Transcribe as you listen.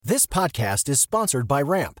This podcast is sponsored by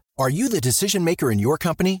Ramp. Are you the decision maker in your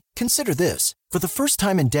company? Consider this. For the first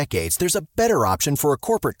time in decades, there's a better option for a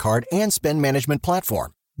corporate card and spend management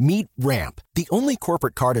platform. Meet Ramp, the only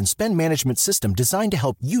corporate card and spend management system designed to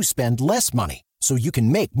help you spend less money so you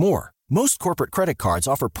can make more. Most corporate credit cards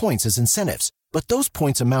offer points as incentives, but those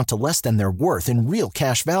points amount to less than their worth in real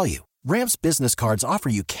cash value. Ramp's business cards offer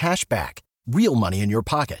you cash back, real money in your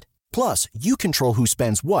pocket. Plus, you control who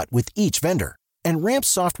spends what with each vendor. And Ramp's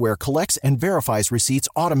software collects and verifies receipts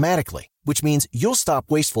automatically, which means you'll stop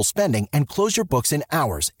wasteful spending and close your books in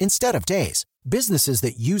hours instead of days. Businesses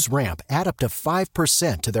that use Ramp add up to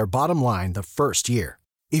 5% to their bottom line the first year.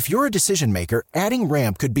 If you're a decision maker, adding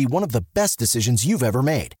Ramp could be one of the best decisions you've ever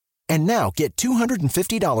made. And now get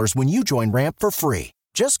 $250 when you join Ramp for free.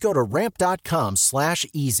 Just go to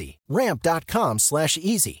ramp.com/easy.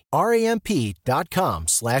 Ramp.com/easy.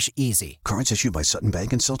 RAMP.com/easy. Cards issued by Sutton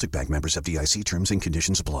Bank and Celtic Bank, members of FDIC. Terms and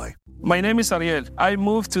conditions apply. My name is Ariel. I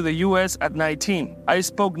moved to the U.S. at 19. I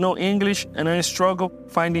spoke no English and I struggled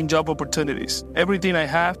finding job opportunities. Everything I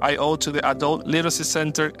have, I owe to the Adult Literacy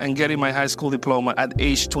Center and getting my high school diploma at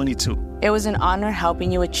age 22. It was an honor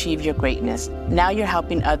helping you achieve your greatness. Now you're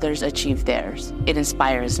helping others achieve theirs. It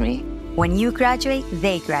inspires me. When you graduate,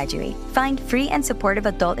 they graduate. Find free and supportive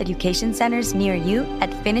adult education centers near you at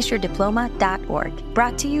finishyourdiploma.org.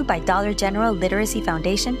 Brought to you by Dollar General Literacy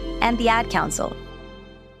Foundation and the Ad Council.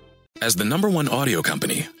 As the #1 audio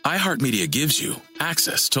company, iHeartMedia gives you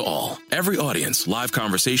access to all. Every audience, live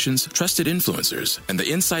conversations, trusted influencers, and the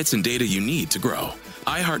insights and data you need to grow.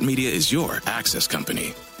 iHeartMedia is your access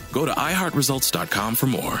company. Go to iHeartResults.com for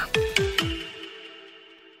more.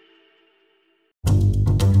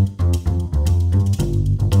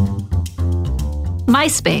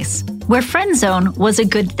 MySpace, where friend zone was a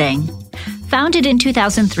good thing. Founded in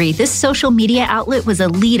 2003, this social media outlet was a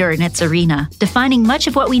leader in its arena, defining much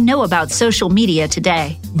of what we know about social media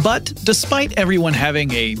today. But despite everyone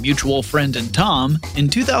having a mutual friend in Tom, in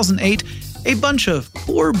 2008, a bunch of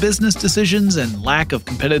poor business decisions and lack of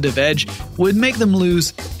competitive edge would make them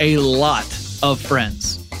lose a lot of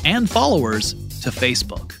friends and followers to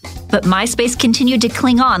Facebook. But MySpace continued to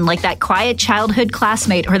cling on like that quiet childhood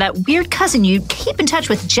classmate or that weird cousin you keep in touch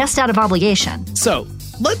with just out of obligation. So,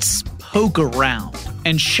 let's poke around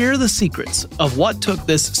and share the secrets of what took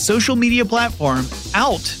this social media platform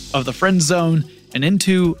out of the friend zone and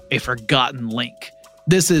into a forgotten link.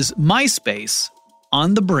 This is MySpace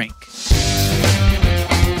on the Brink.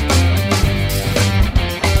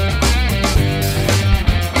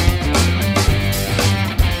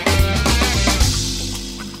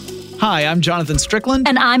 Hi, I'm Jonathan Strickland.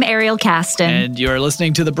 And I'm Ariel Caston. And you're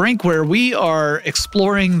listening to The Brink, where we are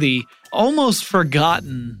exploring the almost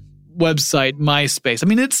forgotten website MySpace. I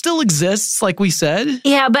mean, it still exists, like we said.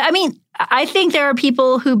 Yeah, but I mean, I think there are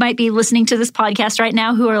people who might be listening to this podcast right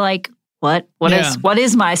now who are like, what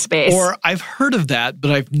is MySpace? Or I've heard of that, but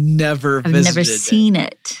I've never visited it. I've never seen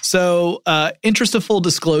it. So, interest of full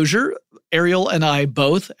disclosure, Ariel and I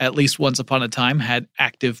both, at least once upon a time, had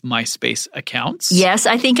active MySpace accounts. Yes,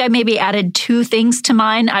 I think I maybe added 2 things to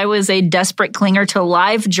mine. I was a desperate clinger to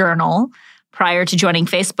LiveJournal prior to joining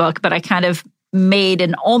Facebook, but I kind of made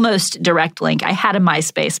an almost direct link. I had a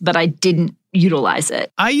MySpace, but I didn't utilize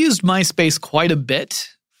it. I used MySpace quite a bit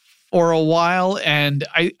for a while, and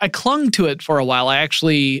I clung to it for a while. I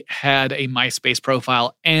actually had a MySpace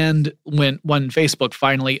profile, and when Facebook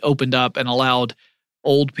finally opened up and allowed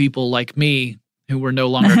old people like me, who were no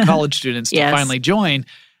longer college students, to Yes. finally join,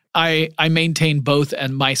 I maintained both a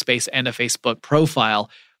MySpace and a Facebook profile.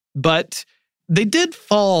 But they did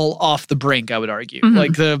fall off the brink, I would argue. Mm-hmm.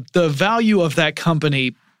 Like the value of that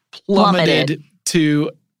company plummeted to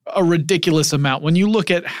a ridiculous amount. When you look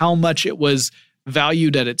at how much it was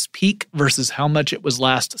valued at its peak versus how much it was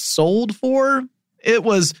last sold for, it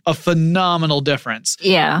was a phenomenal difference.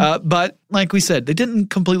 Yeah. But like we said, they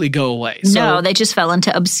didn't completely go away. No, they just fell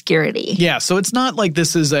into obscurity. Yeah, so it's not like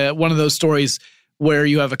this is one of those stories where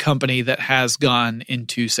you have a company that has gone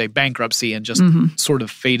into, say, bankruptcy and just sort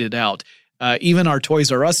of faded out. Even our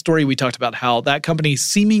Toys R Us story, we talked about how that company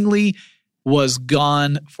seemingly was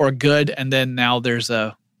gone for good, and then now there's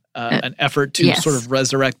an effort to sort of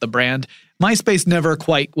resurrect the brand. MySpace never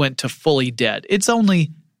quite went to fully dead. It's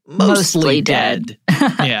only mostly dead.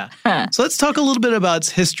 Yeah. So let's talk a little bit about its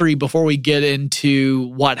history before we get into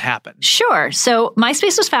what happened. Sure. So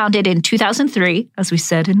MySpace was founded in 2003, as we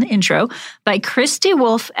said in the intro, by Chris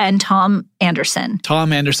DeWolf and Tom Anderson.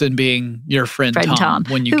 Tom Anderson being your friend Tom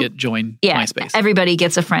when you join MySpace. Everybody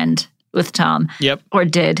gets a friend with Tom. Yep. Or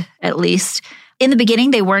did, at least. In the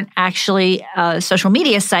beginning, they weren't actually a social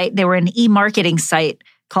media site. They were an e-marketing site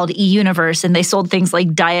called eUniverse, and they sold things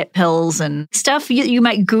like diet pills and stuff you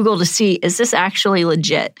might Google to see, is this actually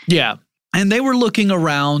legit? Yeah. And they were looking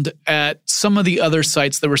around at some of the other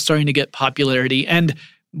sites that were starting to get popularity. And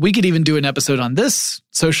we could even do an episode on this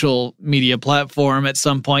social media platform at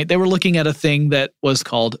some point. They were looking at a thing that was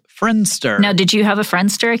called Friendster. Now, did you have a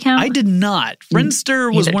Friendster account? I did not.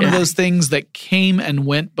 Friendster was one of those things that came and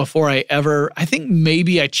went before I think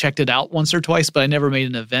maybe I checked it out once or twice, but I never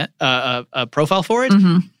made an a profile for it.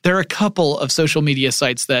 Mm-hmm. There are a couple of social media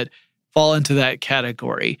sites that fall into that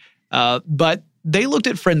category. But they looked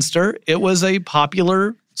at Friendster. It was a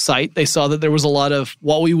popular site. They saw that there was a lot of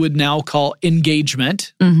what we would now call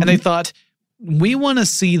engagement. Mm-hmm. And they thought, we want to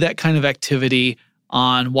see that kind of activity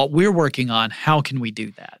on what we're working on. How can we do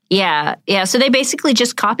that? Yeah. So they basically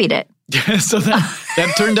just copied it. So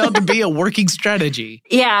that turned out to be a working strategy.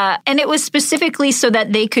 Yeah. And it was specifically so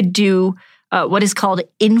that they could do what is called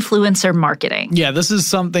influencer marketing. Yeah, this is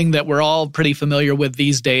something that we're all pretty familiar with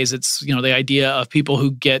these days. It's, the idea of people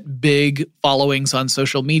who get big followings on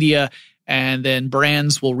social media, and then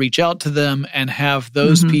brands will reach out to them and have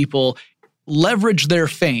those people leverage their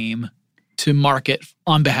fame to market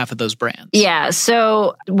on behalf of those brands. Yeah.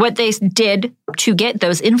 So what they did to get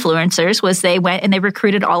those influencers was they went and they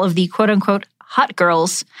recruited all of the quote unquote hot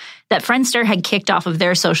girls that Friendster had kicked off of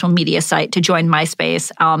their social media site to join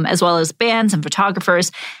MySpace, as well as bands and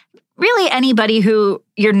photographers. Really anybody who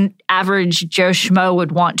your average Joe Schmo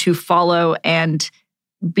would want to follow and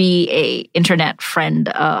be a internet friend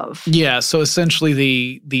of. Yeah, so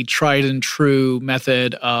essentially the tried and true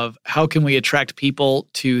method of how can we attract people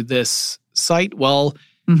to this site? Well,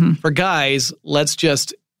 for guys, let's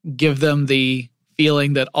just give them the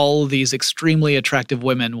feeling that all of these extremely attractive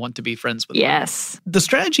women want to be friends with them. Yes. The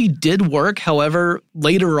strategy did work. However,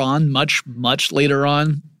 later on, much later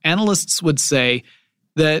on, analysts would say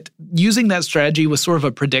that using that strategy was sort of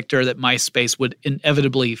a predictor that MySpace would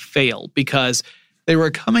inevitably fail because they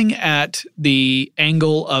were coming at the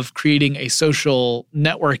angle of creating a social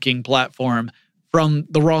networking platform from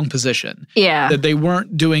the wrong position. Yeah. That they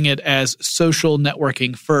weren't doing it as social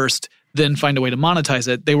networking first, then find a way to monetize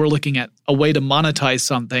it. They were looking at a way to monetize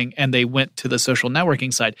something, and they went to the social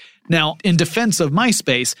networking side. Now, in defense of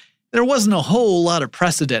MySpace, there wasn't a whole lot of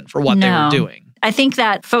precedent for what they were doing. I think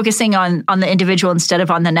that focusing on the individual instead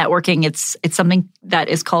of on the networking, it's something that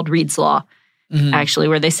is called Reed's Law. Actually,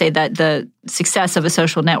 where they say that the success of a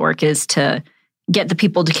social network is to get the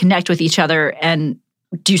people to connect with each other and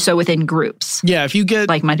do so within groups. Yeah, if you get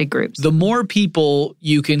like-minded groups. The more people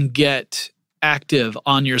you can get active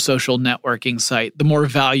on your social networking site, the more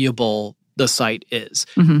valuable the site is.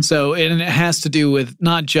 So, and it has to do with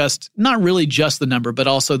not really just the number, but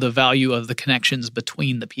also the value of the connections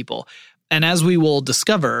between the people. And as we will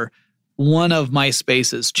discover, one of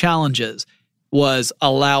MySpace's challenges was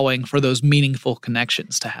allowing for those meaningful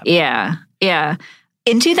connections to happen. Yeah.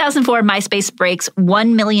 In 2004, MySpace breaks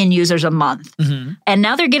 1 million users a month. And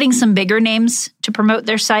now they're getting some bigger names to promote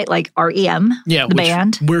their site, like REM, the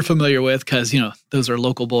band. We're familiar with because, those are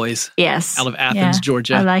local boys out of Athens,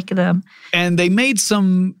 Georgia. I like them. And they made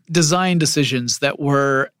some design decisions that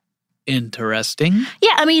were interesting.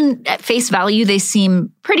 Yeah, I mean, at face value, they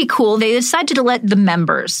seem pretty cool. They decided to let the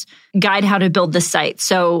members guide how to build the site.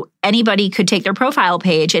 So anybody could take their profile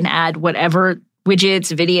page and add whatever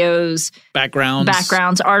widgets, videos,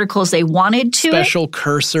 backgrounds, articles they wanted to special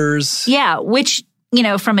cursors. Yeah, which,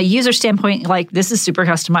 from a user standpoint, like, this is super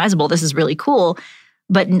customizable. This is really cool.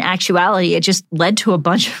 But in actuality, it just led to a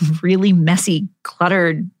bunch of really messy,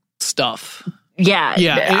 cluttered stuff. Yeah,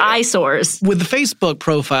 eyesores. With the Facebook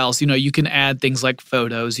profiles, you can add things like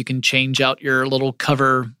photos. You can change out your little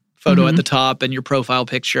cover photo at the top and your profile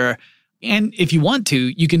picture. And if you want to,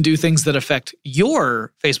 you can do things that affect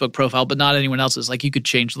your Facebook profile, but not anyone else's. Like, you could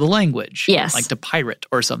change the language. Yes. Like to pirate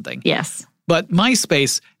or something. Yes. But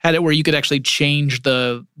MySpace had it where you could actually change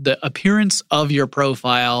the appearance of your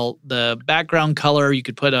profile, the background color. You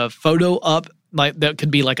could put a photo up. Like, that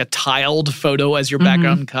could be like a tiled photo as your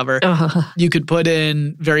background cover. You could put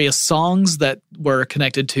in various songs that were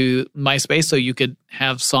connected to MySpace, so you could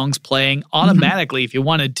have songs playing automatically if you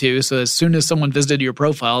wanted to. So as soon as someone visited your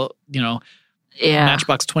profile,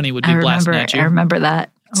 Matchbox 20 would be blasting at you. I remember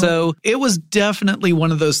that. So it was definitely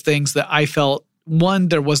one of those things that I felt, one,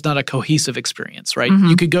 there was not a cohesive experience, right?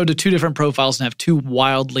 You could go to two different profiles and have two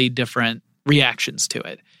wildly different reactions to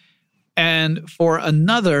it. And for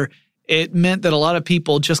another, it meant that a lot of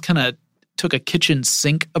people just kind of took a kitchen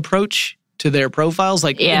sink approach to their profiles.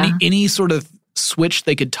 Like any sort of switch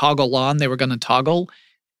they could toggle on, they were going to toggle.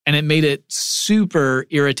 and it made it super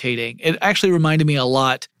irritating. It actually reminded me a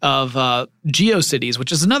lot of GeoCities,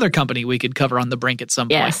 which is another company we could cover on The Brink at some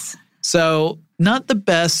point. Yes. So not the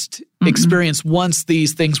best experience once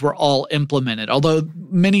these things were all implemented, although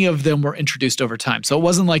many of them were introduced over time. So it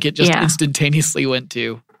wasn't like it just instantaneously went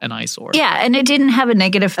to an eyesore. Yeah, and it didn't have a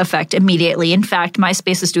negative effect immediately. In fact,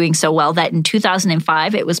 MySpace is doing so well that in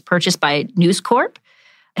 2005, it was purchased by News Corp,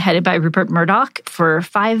 headed by Rupert Murdoch, for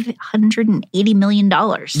 $580 million.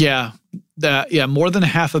 Yeah, more than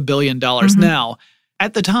 $500 million. Now,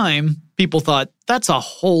 at the time, people thought that's a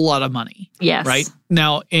whole lot of money. Yes. Right?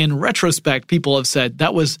 Now, in retrospect, people have said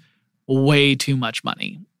that was way too much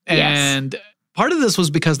money. And part of this was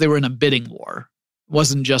because they were in a bidding war. It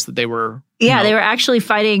wasn't just that they were... they were actually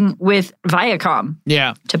fighting with Viacom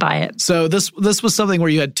to buy it. So this was something where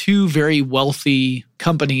you had two very wealthy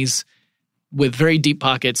companies with very deep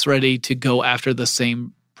pockets ready to go after the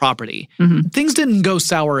same property. Things didn't go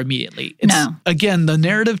sour immediately. Again, the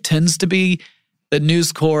narrative tends to be that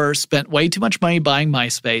News Corp spent way too much money buying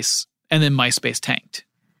MySpace, and then MySpace tanked.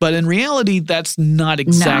 But in reality, that's not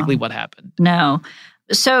exactly what happened. No.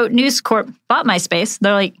 So News Corp bought MySpace.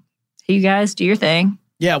 They're like, hey, you guys, do your thing.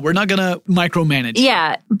 Yeah, we're not going to micromanage.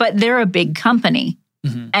 Yeah, but they're a big company.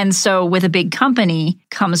 And so with a big company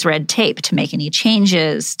comes red tape to make any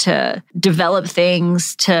changes, to develop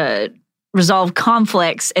things, to resolve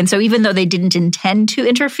conflicts. And so even though they didn't intend to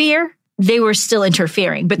interfere, they were still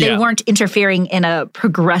interfering, but they weren't interfering in a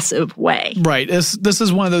progressive way. Right. This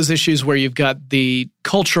is one of those issues where you've got the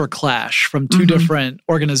culture clash from two different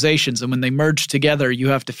organizations. And when they merge together, you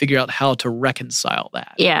have to figure out how to reconcile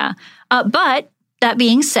that. Yeah. But that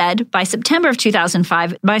being said, by September of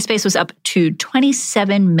 2005, MySpace was up to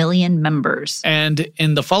 27 million members. And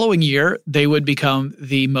in the following year, they would become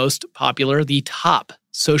the most popular, the top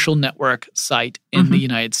social network site in the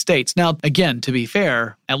United States. Now, again, to be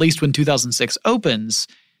fair, at least when 2006 opens,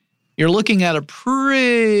 you're looking at a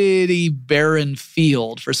pretty barren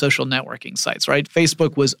field for social networking sites, right?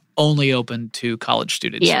 Facebook was only open to college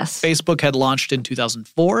students. Yes. Facebook had launched in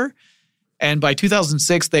 2004. And by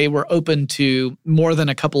 2006, they were open to more than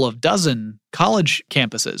a couple of dozen college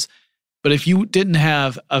campuses. But if you didn't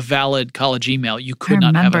have a valid college email, you could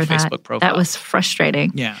not have a Facebook profile. That was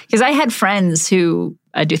frustrating. Yeah. Because I had friends who,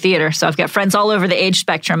 I do theater, so I've got friends all over the age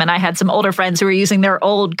spectrum. And I had some older friends who were using their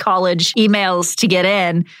old college emails to get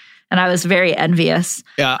in. And I was very envious.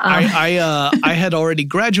 Yeah, I had already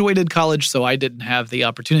graduated college, so I didn't have the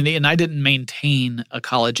opportunity. And I didn't maintain a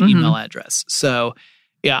college email address. So...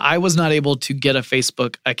 yeah, I was not able to get a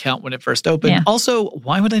Facebook account when it first opened. Yeah. Also,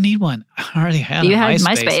 why would I need one? I already had You a had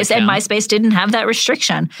MySpace account. And MySpace didn't have that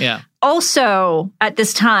restriction. Yeah. Also, at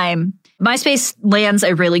this time, MySpace lands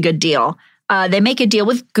a really good deal. They make a deal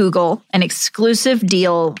with Google, an exclusive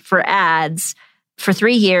deal for ads for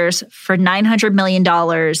 3 years for $900 million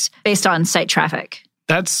based on site traffic.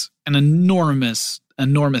 That's an enormous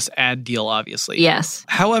ad deal, obviously. Yes.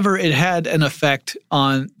 However, it had an effect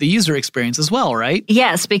on the user experience as well, right?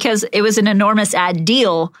 Yes, because it was an enormous ad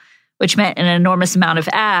deal, which meant an enormous amount of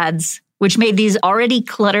ads, which made these already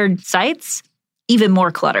cluttered sites even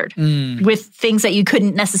more cluttered with things that you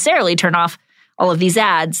couldn't necessarily turn off. All of these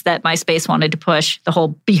ads that MySpace wanted to push, the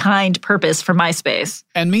whole behind purpose for MySpace.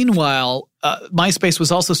 And meanwhile, MySpace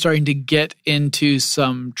was also starting to get into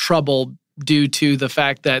some trouble due to the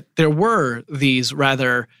fact that there were these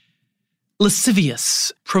rather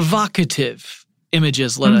lascivious, provocative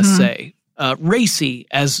images, let us say, racy,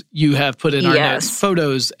 as you have put in our notes,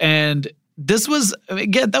 photos. And this was,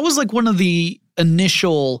 again, that was like one of the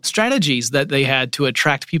initial strategies that they had to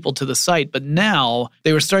attract people to the site. But now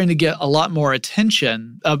they were starting to get a lot more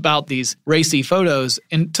attention about these racy photos,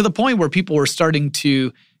 and to the point where people were starting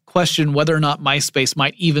to question whether or not MySpace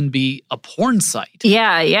might even be a porn site.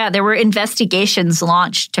 Yeah. There were investigations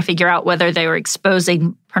launched to figure out whether they were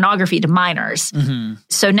exposing pornography to minors.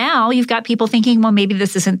 So now you've got people thinking, well, maybe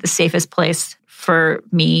this isn't the safest place for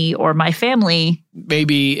me or my family.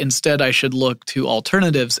 Maybe instead I should look to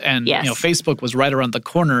alternatives. And Facebook was right around the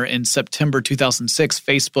corner. In September 2006,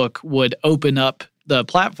 Facebook would open up the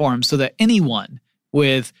platform so that anyone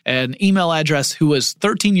with an email address who was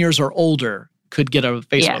 13 years or older could get a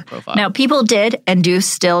Facebook profile. Now, people did and do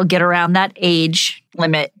still get around that age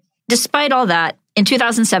limit. Despite all that, in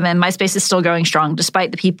 2007, MySpace is still going strong,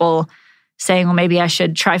 despite the people saying, well, maybe I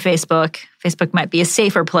should try Facebook. Facebook might be a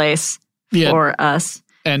safer place for us.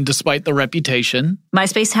 And despite the reputation.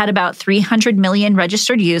 MySpace had about 300 million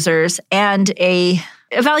registered users and a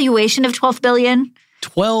evaluation of $12 billion.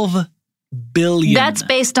 12 billion. That's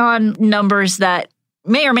based on numbers that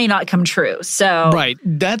may or may not come true. So right.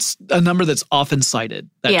 That's a number that's often cited,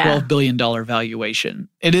 that $12 billion valuation.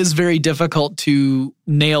 It is very difficult to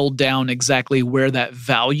nail down exactly where that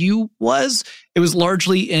value was. It was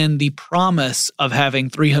largely in the promise of having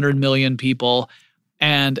 300 million people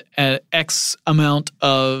and an X amount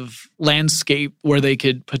of landscape where they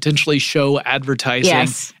could potentially show advertising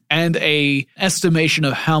and a estimation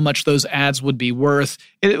of how much those ads would be worth.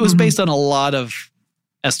 It was based on a lot of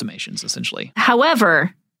estimations, essentially.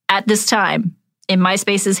 However, at this time, in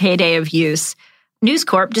MySpace's heyday of use, News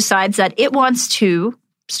Corp decides that it wants to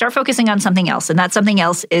start focusing on something else, and that something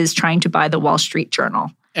else is trying to buy the Wall Street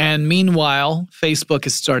Journal. And meanwhile, Facebook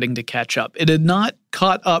is starting to catch up. It had not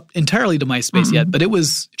caught up entirely to MySpace yet, but it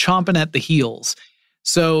was chomping at the heels.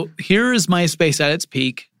 So here is MySpace at its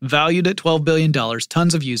peak, valued at $12 billion,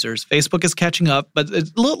 tons of users. Facebook is catching up, but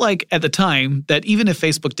it looked like at the time that even if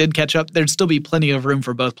Facebook did catch up, there'd still be plenty of room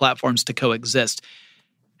for both platforms to coexist.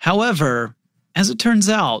 However, as it turns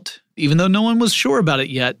out, even though no one was sure about it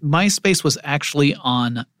yet, MySpace was actually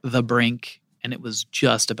on the brink, and it was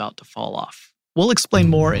just about to fall off. We'll explain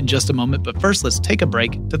more in just a moment, but first let's take a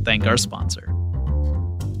break to thank our sponsor.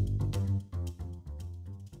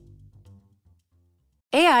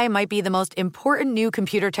 AI might be the most important new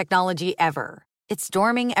computer technology ever. It's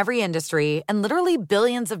storming every industry, and literally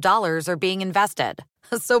billions of dollars are being invested.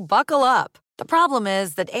 So buckle up. The problem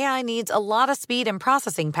is that AI needs a lot of speed and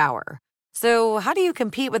processing power. So how do you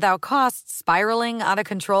compete without costs spiraling out of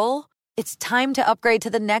control? It's time to upgrade to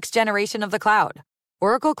the next generation of the cloud.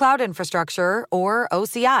 Oracle Cloud Infrastructure, or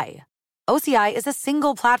OCI. OCI is a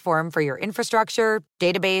single platform for your infrastructure,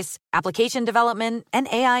 database, application development, and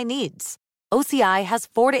AI needs. OCI has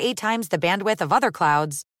 4 to 8 times the bandwidth of other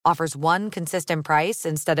clouds, offers one consistent price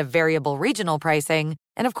instead of variable regional pricing,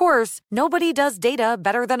 and of course, nobody does data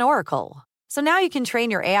better than Oracle. So now you can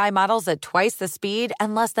train your AI models at twice the speed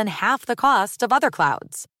and less than half the cost of other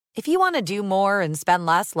clouds. If you want to do more and spend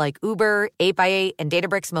less like Uber, 8x8, and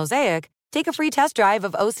Databricks Mosaic, take a free test drive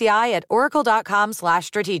of OCI at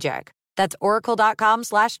oracle.com/strategic. That's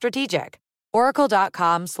oracle.com/strategic.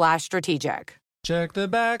 Oracle.com/strategic. Check the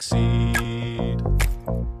backseat.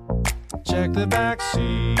 Check the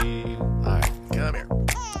backseat. All right, come here.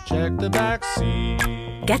 Check the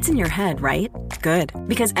backseat. Gets in your head, right? Good.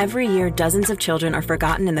 Because every year, dozens of children are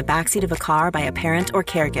forgotten in the backseat of a car by a parent or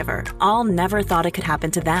caregiver. All never thought it could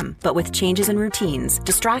happen to them. But with changes in routines,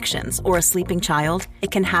 distractions, or a sleeping child,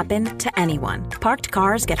 it can happen to anyone. Parked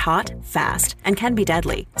cars get hot, fast, and can be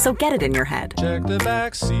deadly. So get it in your head. Check the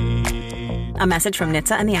backseat. A message from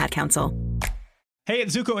NHTSA and the Ad Council. Hey,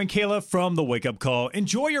 it's Zuko and Kayla from The Wake Up Call.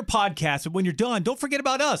 Enjoy your podcast, but when you're done, don't forget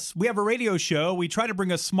about us. We have a radio show. We try to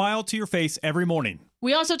bring a smile to your face every morning.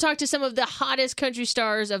 We also talk to some of the hottest country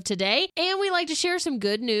stars of today, and we like to share some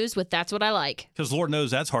good news with That's What I Like. Because Lord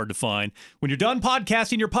knows that's hard to find. When you're done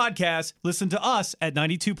podcasting your podcast, listen to us at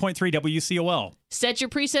 92.3 WCOL. Set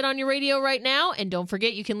your preset on your radio right now, and don't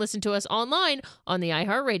forget you can listen to us online on the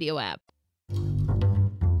iHeartRadio app.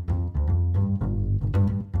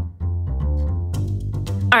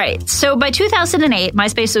 All right. So by 2008,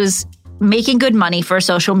 MySpace was making good money for a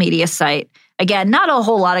social media site. Again, not a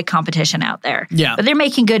whole lot of competition out there. Yeah. But they're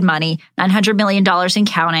making good money, $900 million and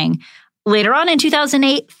counting. Later on in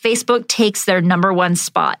 2008, Facebook takes their number one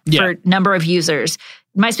spot for number of users.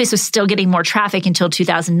 MySpace was still getting more traffic until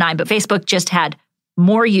 2009, but Facebook just had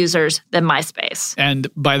more users than MySpace. And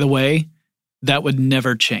by the way, that would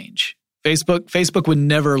never change. Facebook would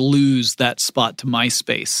never lose that spot to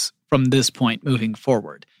MySpace from this point moving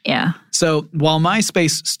forward. Yeah. So while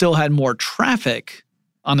MySpace still had more traffic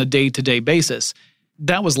on a day-to-day basis,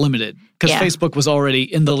 that was limited because Facebook was already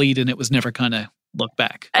in the lead and it was never going to look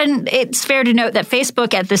back. And it's fair to note that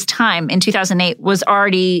Facebook at this time in 2008 was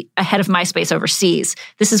already ahead of MySpace overseas.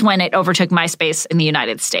 This is when it overtook MySpace in the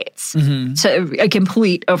United States. Mm-hmm. So a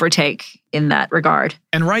complete overtake in that regard.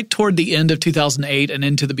 And right toward the end of 2008 and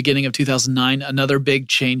into the beginning of 2009, another big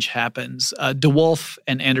change happens. DeWolf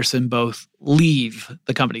and Anderson both leave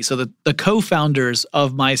the company. So the co-founders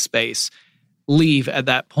of MySpace leave at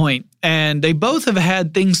that point. And they both have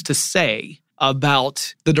had things to say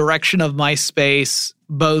about the direction of MySpace,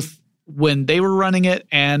 both when they were running it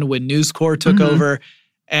and when News Corp took over.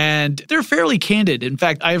 And they're fairly candid. In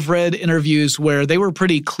fact, I've read interviews where they were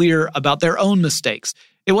pretty clear about their own mistakes.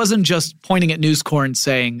 It wasn't just pointing at News Corp and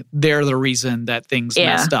saying they're the reason that things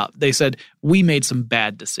messed up. They said, we made some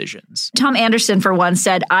bad decisions. Tom Anderson, for one,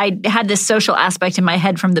 said, I had this social aspect in my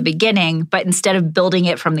head from the beginning, but instead of building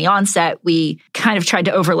it from the onset, we kind of tried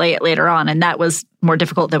to overlay it later on, and that was more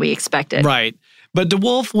difficult than we expected. Right. But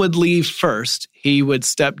DeWolf would leave first. He would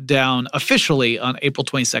step down officially on April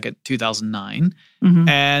 22nd, 2009.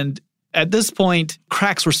 And at this point,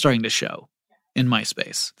 cracks were starting to show in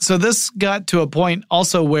MySpace. So this got to a point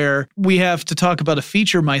also where we have to talk about a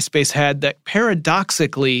feature MySpace had that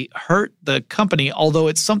paradoxically hurt the company, although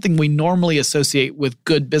it's something we normally associate with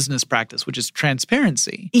good business practice, which is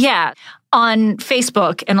transparency. Yeah. On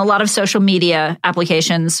Facebook and a lot of social media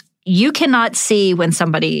applications, you cannot see when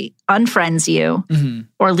somebody unfriends you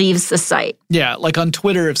or leaves the site. Yeah, like on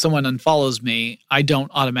Twitter, if someone unfollows me, I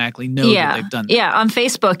don't automatically know that they've done that. Yeah, on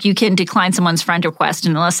Facebook, you can decline someone's friend request,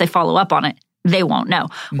 and unless they follow up on it, they won't know.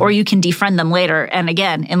 Or you can defriend them later. And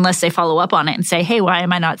again, unless they follow up on it and say, hey, why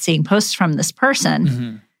am I not seeing posts from this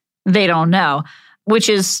person? They don't know, which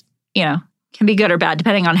is, can be good or bad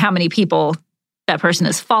depending on how many people that person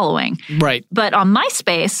is following. Right. But on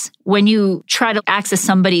MySpace, when you try to access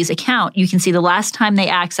somebody's account, you can see the last time they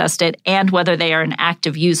accessed it and whether they are an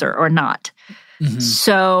active user or not.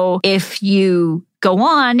 So if you go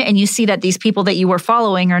on and you see that these people that you were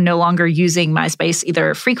following are no longer using MySpace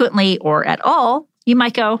either frequently or at all, you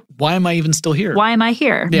might go, why am I even still here? Why am I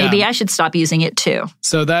here? Yeah. Maybe I should stop using it too.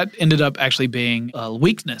 So that ended up actually being a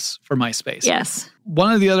weakness for MySpace. Yes.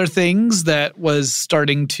 One of the other things that was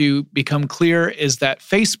starting to become clear is that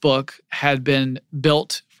Facebook had been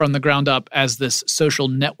built from the ground up as this social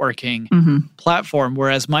networking platform,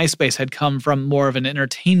 whereas MySpace had come from more of an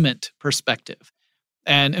entertainment perspective.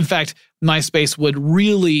 And in fact, MySpace would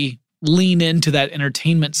really lean into that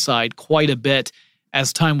entertainment side quite a bit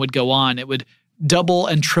as time would go on. It would double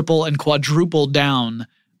and triple and quadruple down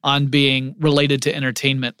on being related to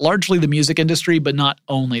entertainment, largely the music industry, but not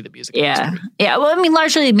only the music industry. Yeah, well, I mean,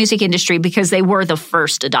 largely the music industry because they were the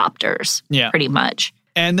first adopters, pretty much.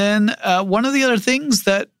 And then one of the other things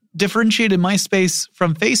that differentiated MySpace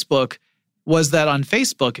from Facebook was that on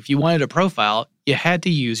Facebook, if you wanted a profile, you had to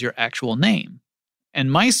use your actual name. And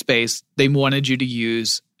MySpace, they wanted you to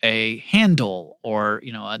use a handle or,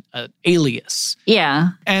 an alias.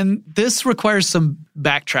 Yeah. And this requires some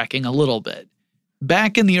backtracking a little bit.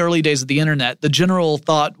 Back in the early days of the internet, the general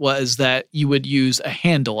thought was that you would use a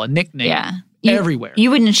handle, a nickname everywhere.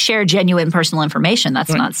 You wouldn't share genuine personal information.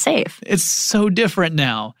 That's not safe. It's so different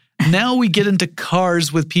now. Now we get into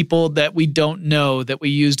cars with people that we don't know, that we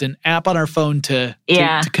used an app on our phone to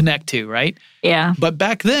connect to, right? Yeah. But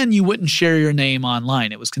back then, you wouldn't share your name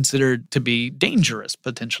online. It was considered to be dangerous,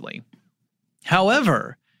 potentially.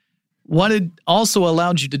 However, what it also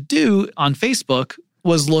allowed you to do on Facebook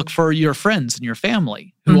was look for your friends and your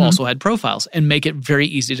family who also had profiles and make it very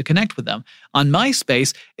easy to connect with them. On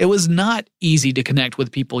MySpace, it was not easy to connect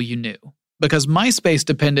with people you knew because MySpace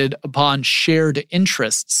depended upon shared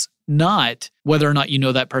interests, not whether or not you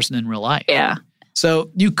know that person in real life. Yeah. So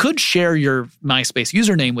you could share your MySpace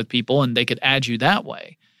username with people and they could add you that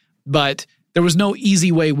way. But there was no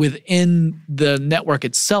easy way within the network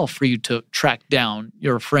itself for you to track down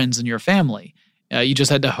your friends and your family. You just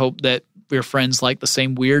had to hope that your friends liked the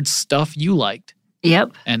same weird stuff you liked.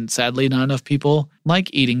 Yep. And sadly, not enough people like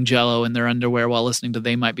eating Jell-O in their underwear while listening to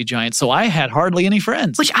They Might Be Giants. So I had hardly any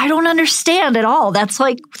friends. Which I don't understand at all. That's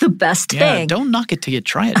like the best thing. Don't knock it till you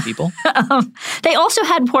try it, people. They also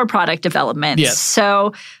had poor product development. Yes.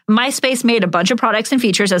 So MySpace made a bunch of products and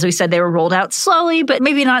features. As we said, they were rolled out slowly, but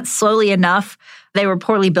maybe not slowly enough. They were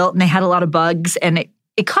poorly built and they had a lot of bugs. And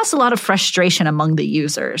it caused a lot of frustration among the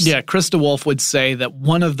users. Yeah, Krista Wolf would say that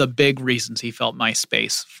one of the big reasons he felt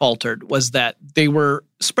MySpace faltered was that they were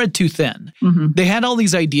spread too thin. They had all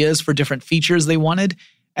these ideas for different features they wanted,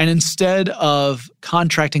 and instead of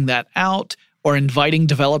contracting that out or inviting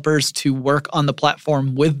developers to work on the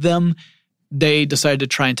platform with them, they decided to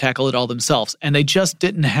try and tackle it all themselves. And they just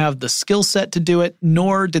didn't have the skill set to do it,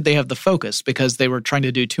 nor did they have the focus because they were trying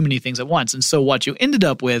to do too many things at once. And so what you ended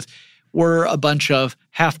up with were a bunch of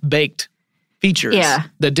half-baked features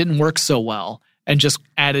that didn't work so well and just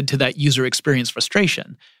added to that user experience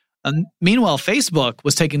frustration. And meanwhile, Facebook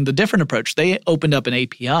was taking the different approach. They opened up an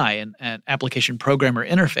API, an application programmer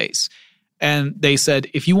interface, and they said,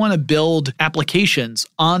 if you want to build applications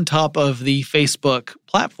on top of the Facebook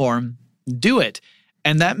platform, do it.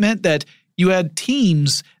 And that meant that you had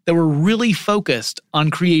teams that were really focused on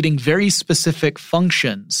creating very specific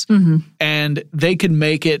functions. And they could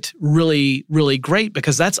make it really, really great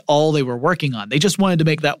because that's all they were working on. They just wanted to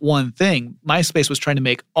make that one thing. MySpace was trying to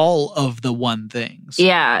make all of the one things.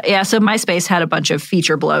 Yeah. So MySpace had a bunch of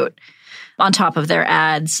feature bloat on top of their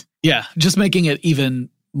ads. Yeah, just making it even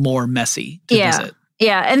more messy to visit.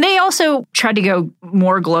 Yeah, and they also tried to go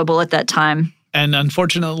more global at that time. And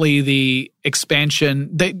unfortunately, the expansion,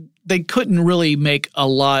 they couldn't really make a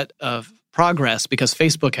lot of progress because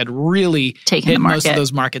Facebook had really hit most of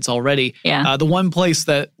those markets already. Yeah. The one place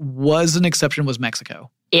that was an exception was Mexico.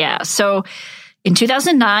 Yeah. So In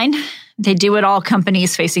 2009, they do what all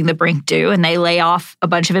companies facing the brink do, and they lay off a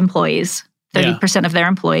bunch of employees, 30% of their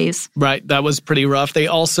employees. Right. That was pretty rough. They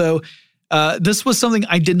also, this was something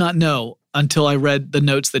I did not know until I read the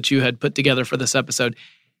notes that you had put together for this episode.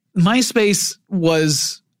 MySpace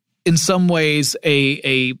was in some ways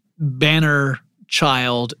a banner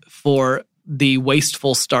child for the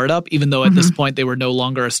wasteful startup, even though at this point they were no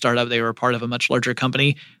longer a startup. They were part of a much larger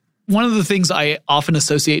company. One of the things I often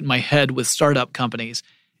associate in my head with startup companies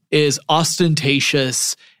is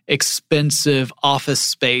ostentatious, expensive office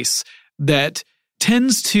space that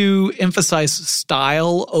tends to emphasize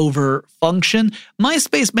style over function.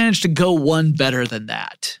 MySpace managed to go one better than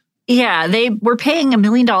that. Yeah, they were paying $1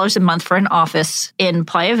 million a month for an office in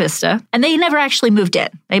Playa Vista, and they never actually moved in.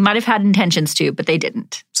 They might have had intentions to, but they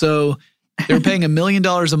didn't. So they were paying $1 million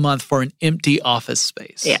a month for an empty office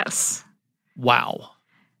space. Yes. Wow.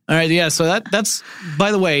 All right, yeah, so that's,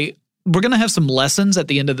 by the way, we're going to have some lessons at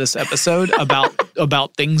the end of this episode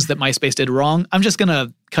about things that MySpace did wrong. I'm just going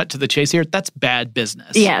to cut to the chase here. That's bad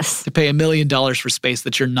business. Yes. To pay $1 million for space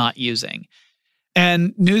that you're not using.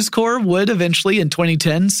 And News Corp would eventually in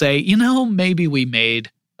 2010 say, maybe we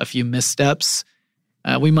made a few missteps.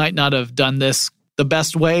 We might not have done this the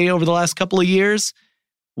best way over the last couple of years,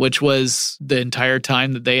 which was the entire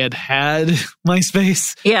time that they had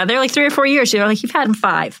MySpace. Yeah, they're like 3 or 4 years. You've had them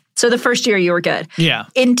 5. So the first year you were good. Yeah.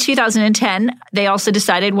 In 2010, they also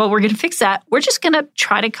decided, well, we're going to fix that. We're just going to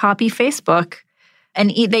try to copy Facebook. And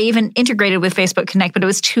they even integrated with Facebook Connect, but it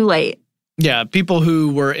was too late. Yeah, people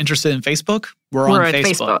who were interested in Facebook were on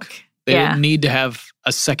Facebook. They didn't need to have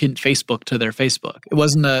a second Facebook to their Facebook. It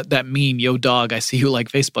wasn't that meme, yo dog, I see you like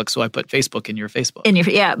Facebook, so I put Facebook in your Facebook.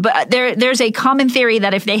 But there's a common theory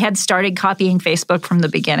that if they had started copying Facebook from the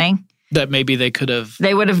beginning, that maybe they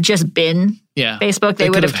would have just been Facebook. They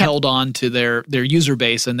would have held on to their user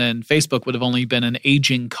base, and then Facebook would have only been an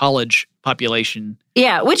aging college population.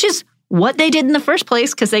 Yeah, which is what they did in the first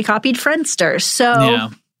place because they copied Friendster. So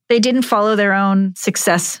they didn't follow their own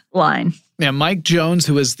success line. Yeah, Mike Jones,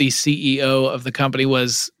 who was the CEO of the company,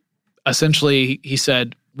 was essentially, he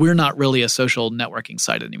said, we're not really a social networking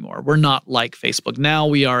site anymore. We're not like Facebook. Now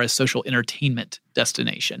we are a social entertainment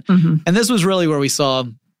destination. And this was really where we saw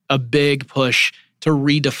a big push to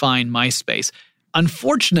redefine MySpace.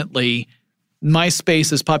 Unfortunately,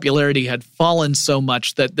 MySpace's popularity had fallen so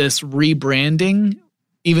much that this rebranding,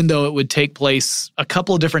 even though it would take place a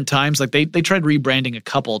couple of different times, like they tried rebranding a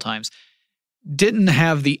couple of times, didn't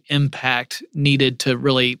have the impact needed to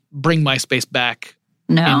really bring MySpace back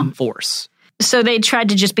in force. So they tried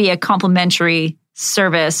to just be a complimentary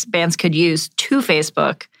service bands could use to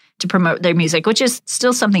Facebook to promote their music, which is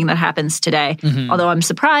still something that happens today. Although I'm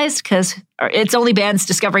surprised because it's only bands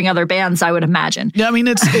discovering other bands, I would imagine. Yeah, I mean,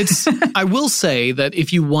 it's I will say that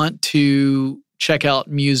if you want to check out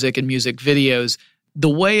music and music videos, the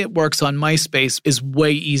way it works on MySpace is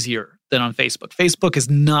way easier than on Facebook. Facebook is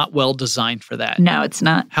not well designed for that. No, it's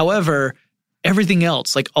not. However, everything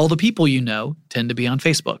else, like all the people tend to be on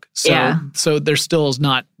Facebook. So there still is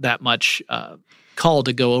not that much call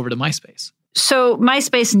to go over to MySpace. So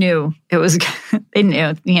MySpace knew it was, they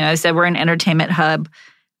knew, they said we're an entertainment hub.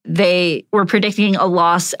 They were predicting a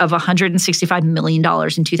loss of $165 million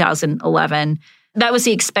in 2011. That was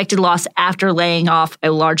the expected loss after laying off a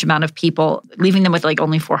large amount of people, leaving them with like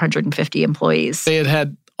only 450 employees. They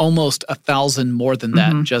had almost 1,000 more than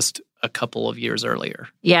that just a couple of years earlier.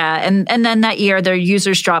 Yeah, and then that year their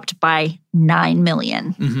users dropped by 9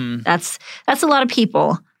 million. That's a lot of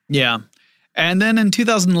people. Yeah. And then in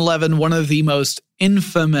 2011, one of the most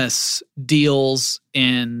infamous deals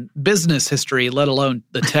in business history, let alone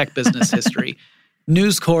the tech business history,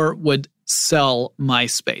 News Corp would sell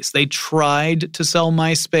MySpace. They tried to sell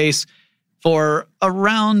MySpace for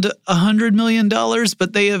around $100 million,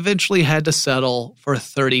 but they eventually had to settle for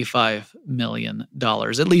 $35 million.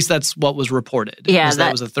 At least that's what was reported. Yeah,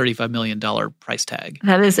 that was a $35 million price tag.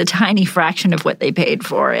 That is a tiny fraction of what they paid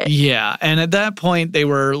for it. Yeah, and at that point, they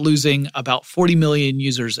were losing about 40 million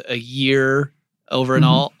users a year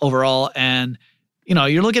overall. And,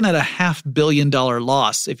 you're looking at a $500 million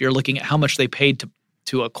loss if you're looking at how much they paid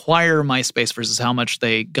to acquire MySpace versus how much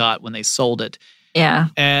they got when they sold it. Yeah.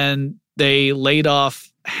 And they laid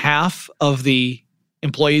off half of the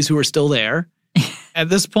employees who were still there. At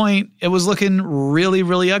this point, it was looking really,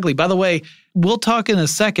 really ugly. By the way, we'll talk in a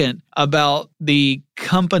second about the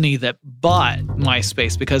company that bought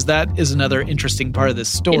MySpace because that is another interesting part of this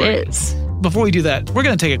story. It is. Before we do that, we're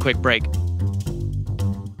going to take a quick break.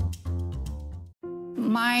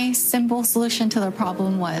 My simple solution to the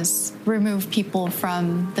problem was remove people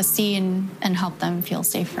from the scene and help them feel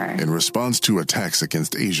safer. In response to attacks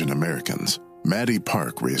against Asian Americans, Maddie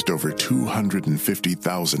Park raised over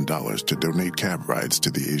 $250,000 to donate cab rides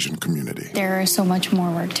to the Asian community. There is so much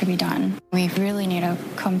more work to be done. We really need to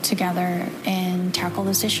come together and tackle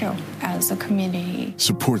this issue as a community.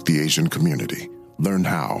 Support the Asian community. Learn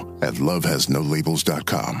how at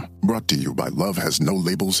lovehasnolabels.com. Brought to you by Love Has No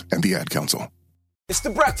Labels and the Ad Council. It's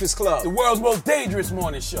The Breakfast Club, the world's most dangerous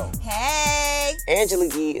morning show. Hey! Angela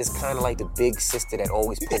Yee is kind of like the big sister that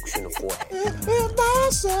always pokes you in the forehead.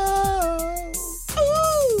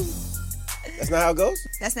 That's not how it goes?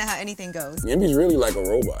 That's not how anything goes. Yemi's really like a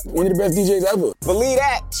robot. One of the best DJs ever. Believe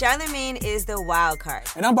that. Charlamagne is the wild card.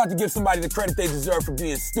 And I'm about to give somebody the credit they deserve for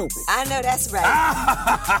being stupid. I know that's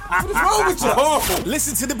right. What is wrong with you? Oh.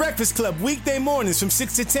 Listen to The Breakfast Club weekday mornings from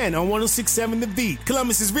 6 to 10 on 106.7 The Beat.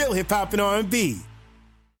 Columbus's real hip-hop and R&B.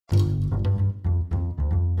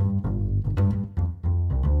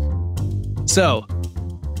 So,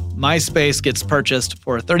 MySpace gets purchased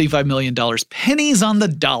for $35 million, pennies on the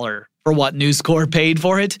dollar for what News Corp paid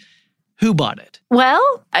for it. Who bought it?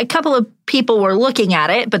 Well, a couple of people were looking at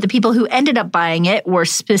it, but the people who ended up buying it were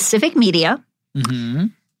Specific Media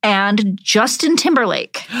and Justin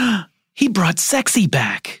Timberlake. He brought sexy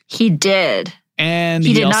back. He did. And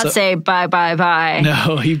he did not say bye, bye, bye.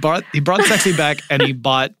 No, he brought sexy back and he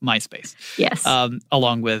bought MySpace. Yes.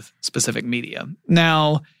 Along with Specific Media.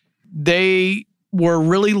 Now, they were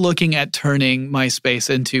really looking at turning MySpace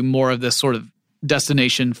into more of this sort of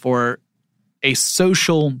destination for a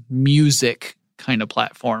social music kind of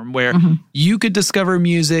platform where you could discover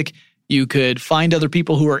music, you could find other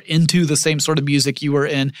people who are into the same sort of music you were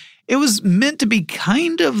in. It was meant to be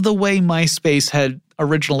kind of the way MySpace had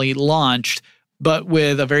originally launched, but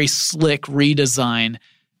with a very slick redesign.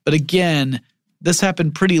 But again, this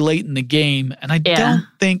happened pretty late in the game, and I don't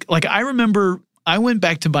think, like, I remember I went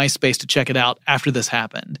back to MySpace to check it out after this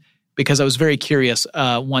happened because I was very curious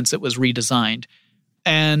once it was redesigned.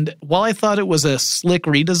 And while I thought it was a slick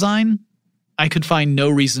redesign, I could find no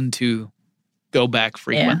reason to go back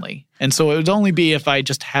frequently. Yeah. And so it would only be if I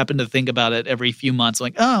just happened to think about it every few months,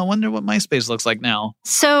 like, oh, I wonder what MySpace looks like now.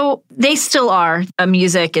 So they still are a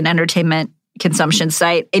music and entertainment consumption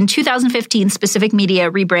site. In 2015, Specific Media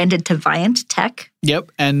rebranded to Viant Tech.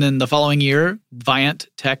 Yep. And then the following year, Viant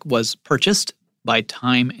Tech was purchased by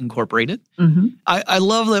Time Incorporated. I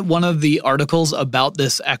love that one of the articles about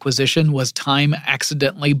this acquisition was Time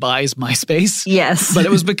accidentally buys MySpace. Yes. But it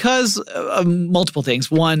was because of multiple things.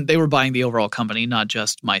 One, they were buying the overall company, not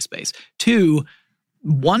just MySpace. Two,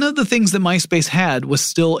 one of the things that MySpace had was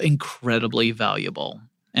still incredibly valuable.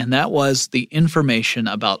 And that was the information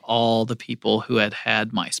about all the people who had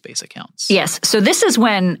MySpace accounts. Yes. So this is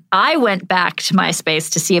when I went back to MySpace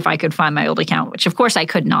to see if I could find my old account, which of course I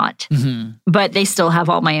could not. But they still have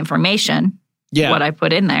all my information, what I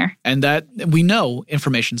put in there. And that we know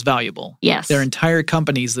information's valuable. Yes. There are entire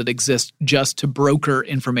companies that exist just to broker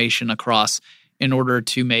information across in order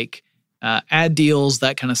to make ad deals,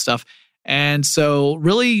 that kind of stuff. And so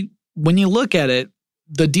really, when you look at it,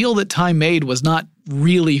 the deal that Time made was not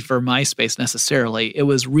really for MySpace necessarily. It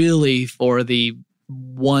was really for the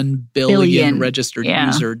 1 billion registered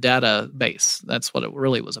user database. That's what it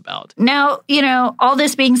really was about. Now, all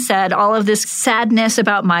this being said, all of this sadness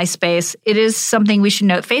about MySpace, it is something we should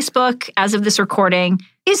note. Facebook, as of this recording,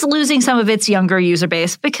 is losing some of its younger user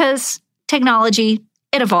base because technology,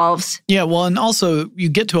 it evolves. Yeah, well, and also you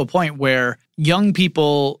get to a point where young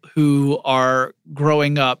people who are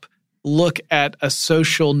growing up look at a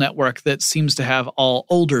social network that seems to have all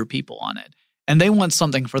older people on it, and they want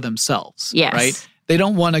something for themselves, right? They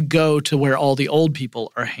don't want to go to where all the old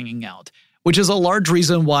people are hanging out, which is a large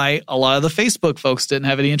reason why a lot of the Facebook folks didn't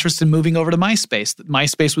have any interest in moving over to MySpace.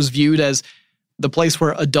 MySpace was viewed as the place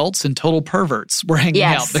where adults and total perverts were hanging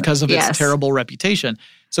out because of its terrible reputation.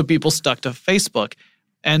 So people stuck to Facebook.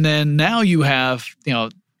 And then now you have,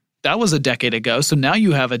 that was a decade ago. So now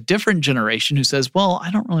you have a different generation who says, well,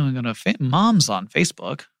 I don't really want to go to Mom's on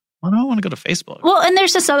Facebook. Why do I want to go to Facebook? Well, and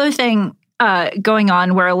there's this other thing going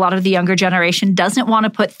on where a lot of the younger generation doesn't want to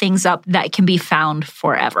put things up that can be found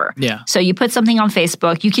forever. Yeah. So you put something on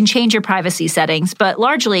Facebook, you can change your privacy settings, but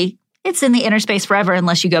largely it's in the inner space forever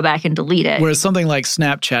unless you go back and delete it. Whereas something like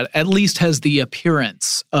Snapchat at least has the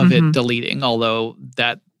appearance of it deleting, although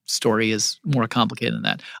that story is more complicated than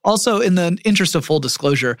that. Also, in the interest of full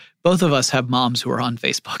disclosure, both of us have moms who are on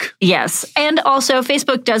Facebook. Yes. And also,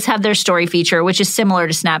 Facebook does have their story feature, which is similar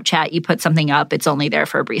to Snapchat. You put something up, it's only there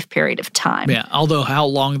for a brief period of time. Yeah, although how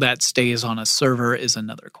long that stays on a server is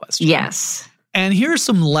another question. Yes. And here are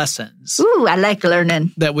some lessons. Ooh, I like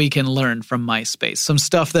learning. That we can learn from MySpace. Some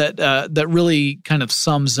stuff that really kind of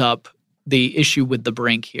sums up the issue with the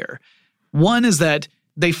brink here. One is that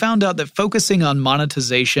they found out that focusing on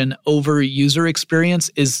monetization over user experience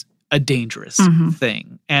is a dangerous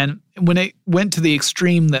thing. And when it went to the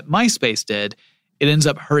extreme that MySpace did, it ends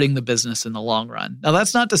up hurting the business in the long run. Now,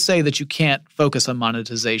 that's not to say that you can't focus on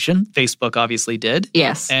monetization. Facebook obviously did.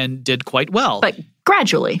 Yes. And did quite well. But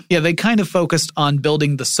gradually. Yeah, they kind of focused on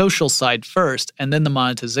building the social side first and then the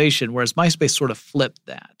monetization, whereas MySpace sort of flipped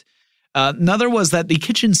that. Another was that the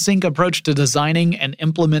kitchen sink approach to designing and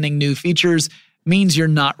implementing new features means you're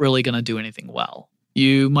not really going to do anything well.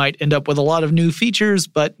 You might end up with a lot of new features,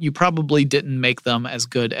 but you probably didn't make them as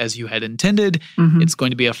good as you had intended. It's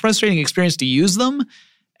going to be a frustrating experience to use them,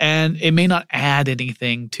 and it may not add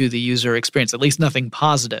anything to the user experience, at least nothing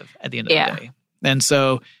positive at the end of the day. And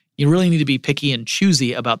so you really need to be picky and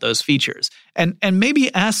choosy about those features. And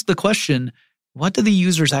maybe ask the question, what do the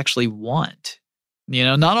users actually want? You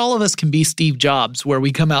know, not all of us can be Steve Jobs, where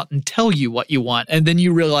we come out and tell you what you want, and then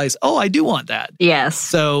you realize, oh, I do want that. Yes.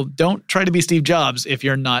 So don't try to be Steve Jobs if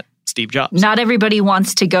you're not Steve Jobs. Not everybody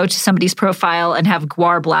wants to go to somebody's profile and have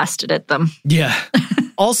GWAR blasted at them. Yeah.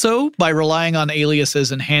 Also, by relying on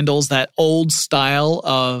aliases and handles, that old style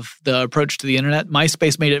of the approach to the internet,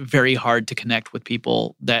 MySpace made it very hard to connect with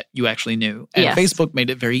people that you actually knew. And Facebook made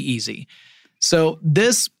it very easy. So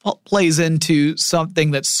this plays into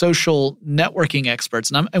something that social networking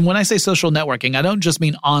experts, and when I say social networking, I don't just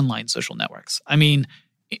mean online social networks. I mean,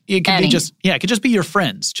 it could be it could just be your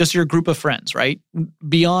friends, just your group of friends, right?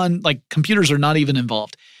 Beyond, like, computers are not even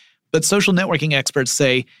involved. But social networking experts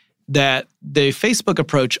say that the Facebook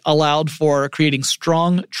approach allowed for creating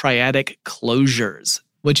strong triadic closures,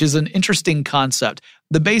 which is an interesting concept.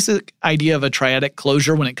 The basic idea of a triadic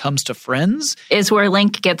closure when it comes to friends is where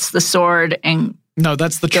Link gets the sword and... No,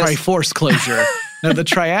 that's the Triforce closure. No, the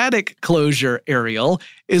triadic closure, Ariel,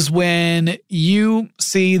 is when you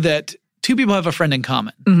see that two people have a friend in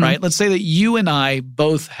common, right? Let's say that you and I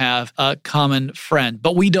both have a common friend,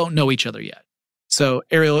 but we don't know each other yet. So,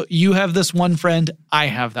 Ariel, you have this one friend, I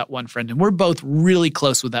have that one friend, and we're both really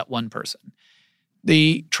close with that one person.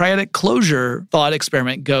 The triadic closure thought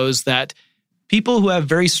experiment goes that people who have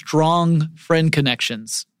very strong friend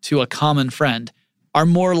connections to a common friend are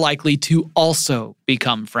more likely to also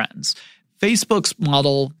become friends. Facebook's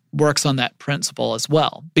model works on that principle as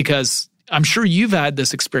well, because I'm sure you've had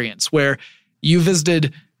this experience where you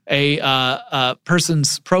visited a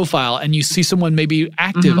person's profile and you see someone maybe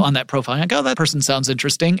active on that profile. You're like, oh, that person sounds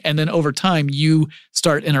interesting. And then over time, you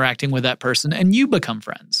start interacting with that person and you become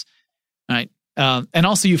friends, right? And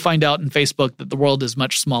also you find out in Facebook that the world is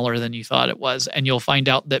much smaller than you thought it was. And you'll find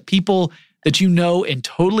out that people that you know in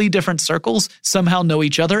totally different circles somehow know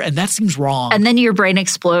each other. And that seems wrong. And then your brain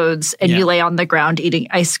explodes and you lay on the ground eating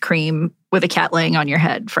ice cream with a cat laying on your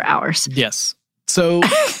head for hours. Yes. So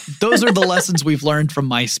those are the lessons we've learned from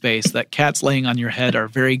MySpace, that cats laying on your head are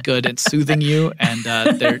very good at soothing you, and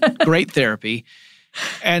they're great therapy.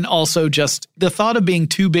 And also just the thought of being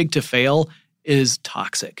too big to fail is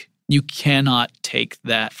toxic. You cannot take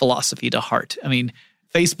that philosophy to heart. I mean,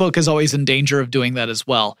 Facebook is always in danger of doing that as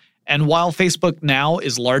well. And while Facebook now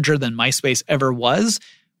is larger than MySpace ever was,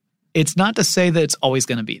 it's not to say that it's always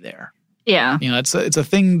going to be there. Yeah. You know, it's a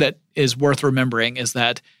thing that is worth remembering, is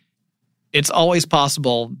that it's always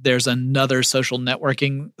possible there's another social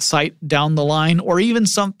networking site down the line, or even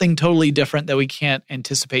something totally different that we can't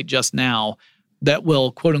anticipate just now, that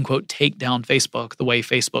will, quote unquote, take down Facebook the way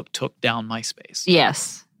Facebook took down MySpace.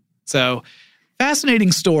 Yes. So,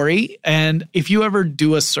 fascinating story. And if you ever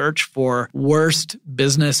do a search for worst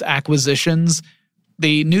business acquisitions,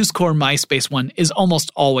 the News Corp MySpace one is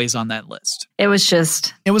almost always on that list. It was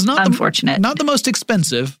not unfortunate. Not the most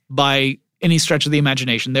expensive by any stretch of the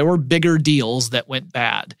imagination. There were bigger deals that went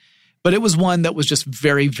bad, but it was one that was just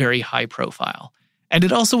very, very high profile. And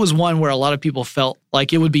it also was one where a lot of people felt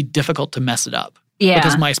like it would be difficult to mess it up. Yeah.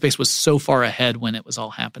 Because MySpace was so far ahead when it was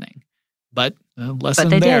all happening. But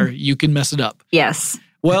lesson there, you can mess it up. Yes.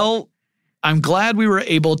 Well, I'm glad we were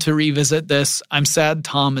able to revisit this. I'm sad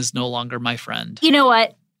Tom is no longer my friend. You know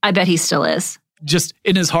what? I bet he still is. Just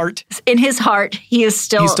in his heart? In his heart, he's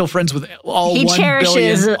still friends with all 1 billion. He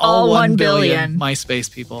cherishes all 1 billion MySpace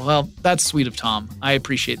people. Well, that's sweet of Tom. I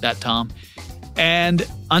appreciate that, Tom. And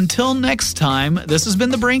until next time, this has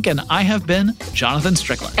been The Brink, and I have been Jonathan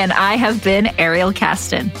Strickland. And I have been Ariel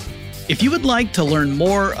Caston. If you would like to learn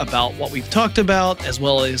more about what we've talked about, as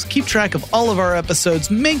well as keep track of all of our episodes,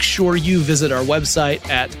 make sure you visit our website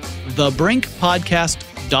at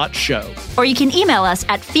thebrinkpodcast.show. Or you can email us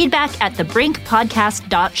at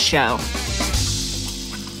feedback@thebrinkpodcast.show.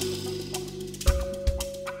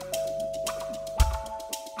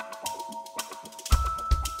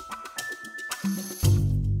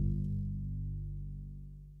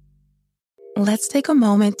 Let's take a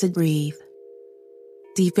moment to breathe.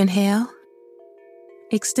 Deep inhale.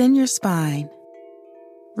 Extend your spine.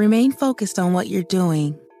 Remain focused on what you're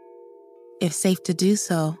doing. If safe to do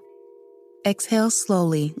so, exhale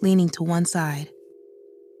slowly, leaning to one side.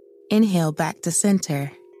 Inhale back to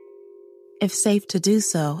center. If safe to do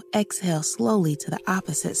so, exhale slowly to the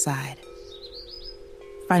opposite side.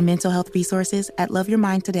 Find mental health resources at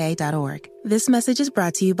loveyourmindtoday.org. This message is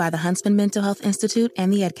brought to you by the Huntsman Mental Health Institute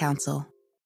and the Ad Council.